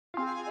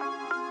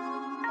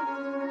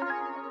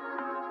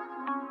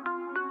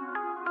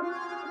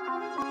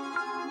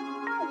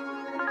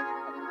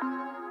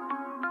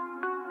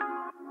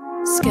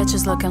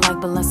Sketches looking like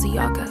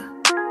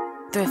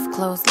Balenciaga, thrift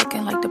clothes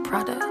looking like the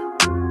Prada.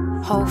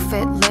 Whole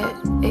fit lit,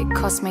 it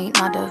cost me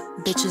nada.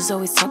 Bitches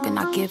always talking,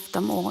 I give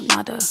them all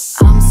nada.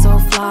 I'm so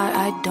fly,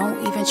 I don't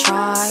even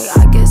try.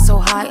 I get so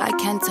high, I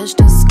can't touch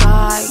the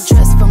sky.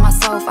 Dress for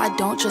myself, I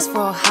don't dress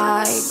for a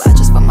hype. I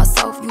dress for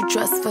myself, you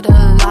dress for the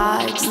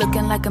lights.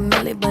 Looking like a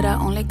milli, but I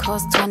only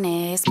cost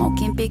 20.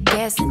 Smoking big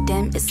gas and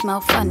damn, it smell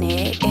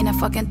funny. Ain't a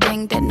fucking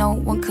thing that no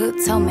one could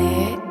tell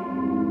me.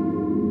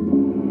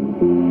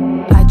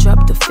 I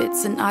drop the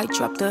fits and I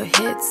drop the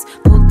hits.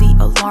 Pull the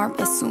alarm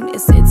as soon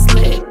as it's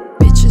lit.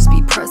 Bitches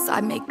be pressed, I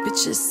make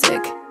bitches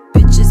sick.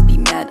 Bitches be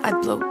mad, I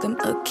blow them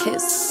a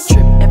kiss.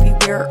 Drip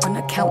everywhere on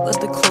account of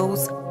the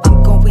clothes.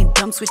 I'm going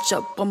dumb, switch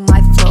up on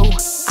my flow.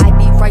 I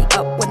be right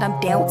up when I'm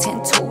down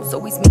 10 toes.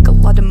 Always make a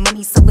lot of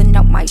money selling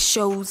out my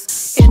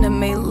shows.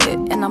 Anime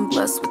lit and I'm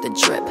blessed with a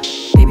drip.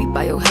 Baby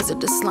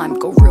biohazard, the slime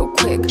go real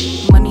quick.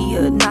 Money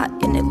or not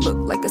and it look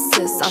like a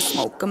sis. I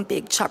smoke them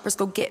big choppers,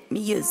 go get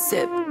me a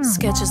zip.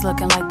 Sketches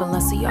looking like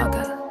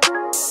Balenciaga,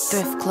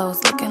 thrift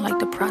clothes looking like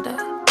the Prada.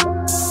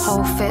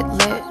 Whole fit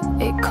lit,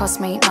 it cost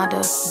me nada.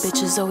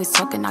 Bitches always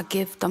talking, I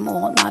give them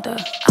all nada.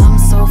 I'm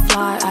so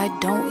fly, I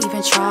don't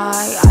even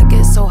try. I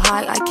get so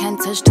high, I can't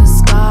touch the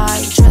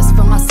sky. Dress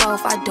for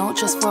myself, I don't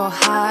dress for a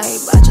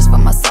hype. I dress for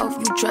myself,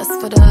 you dress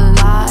for the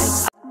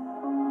lights.